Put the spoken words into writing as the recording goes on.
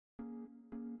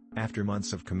After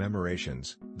months of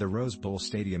commemorations, the Rose Bowl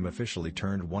Stadium officially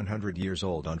turned 100 years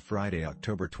old on Friday,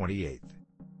 October 28.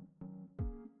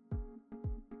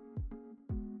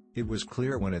 It was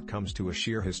clear when it comes to a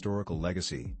sheer historical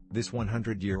legacy, this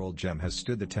 100-year-old gem has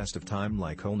stood the test of time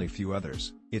like only few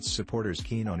others, its supporters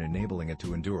keen on enabling it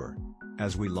to endure.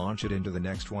 As we launch it into the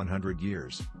next 100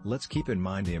 years, let's keep in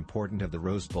mind the importance of the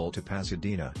Rose Bowl to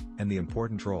Pasadena, and the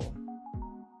important role.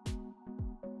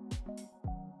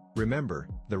 Remember,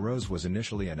 the Rose was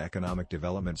initially an economic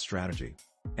development strategy.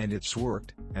 And it's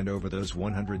worked, and over those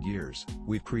 100 years,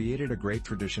 we've created a great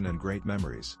tradition and great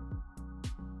memories.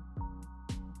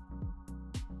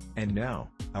 And now,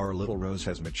 our little Rose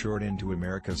has matured into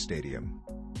America's stadium.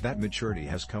 That maturity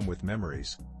has come with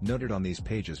memories, noted on these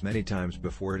pages many times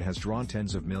before. It has drawn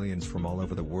tens of millions from all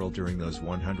over the world during those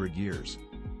 100 years.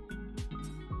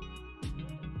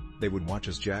 They would watch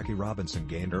as Jackie Robinson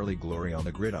gained early glory on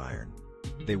the gridiron.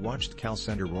 They watched Cal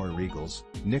center Roy Riegels,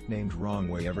 nicknamed Wrong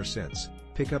Way ever since,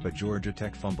 pick up a Georgia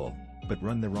Tech fumble, but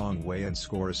run the wrong way and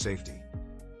score a safety.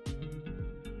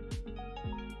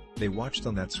 They watched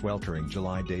on that sweltering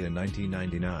July day in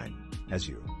 1999, as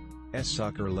U.S.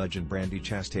 soccer legend Brandi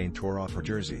Chastain tore off her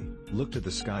jersey, looked at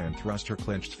the sky and thrust her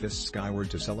clenched fists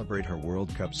skyward to celebrate her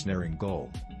World Cup snaring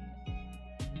goal.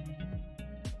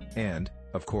 And,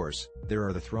 of course, there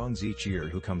are the throngs each year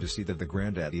who come to see the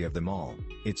granddaddy of them all,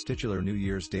 its titular New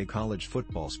Year's Day college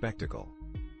football spectacle.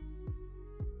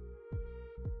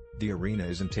 The arena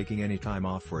isn't taking any time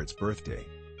off for its birthday.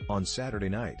 On Saturday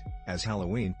night, as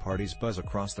Halloween parties buzz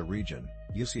across the region,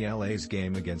 UCLA's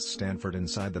game against Stanford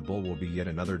inside the bowl will be yet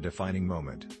another defining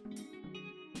moment.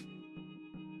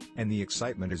 And the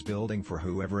excitement is building for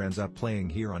whoever ends up playing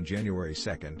here on January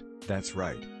 2nd, that's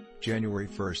right. January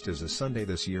 1st is a Sunday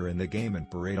this year and the game and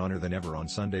parade honor than ever on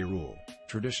Sunday rule,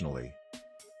 traditionally.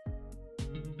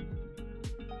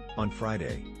 On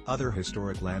Friday, other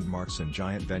historic landmarks and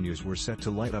giant venues were set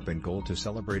to light up in gold to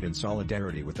celebrate in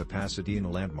solidarity with the Pasadena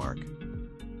landmark.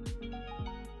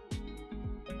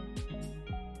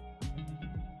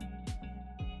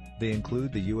 They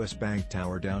include the U.S. Bank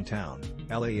Tower downtown,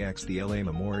 LAX, the LA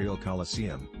Memorial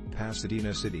Coliseum,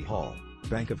 Pasadena City Hall,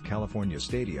 Bank of California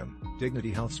Stadium,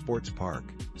 Dignity Health Sports Park,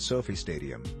 SoFi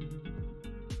Stadium.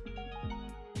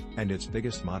 And its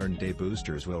biggest modern-day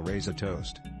boosters will raise a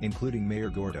toast, including Mayor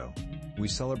Gordo. We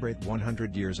celebrate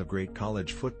 100 years of great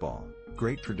college football,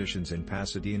 great traditions in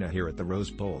Pasadena here at the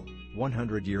Rose Bowl,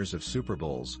 100 years of Super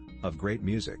Bowls, of great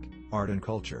music, art and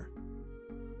culture.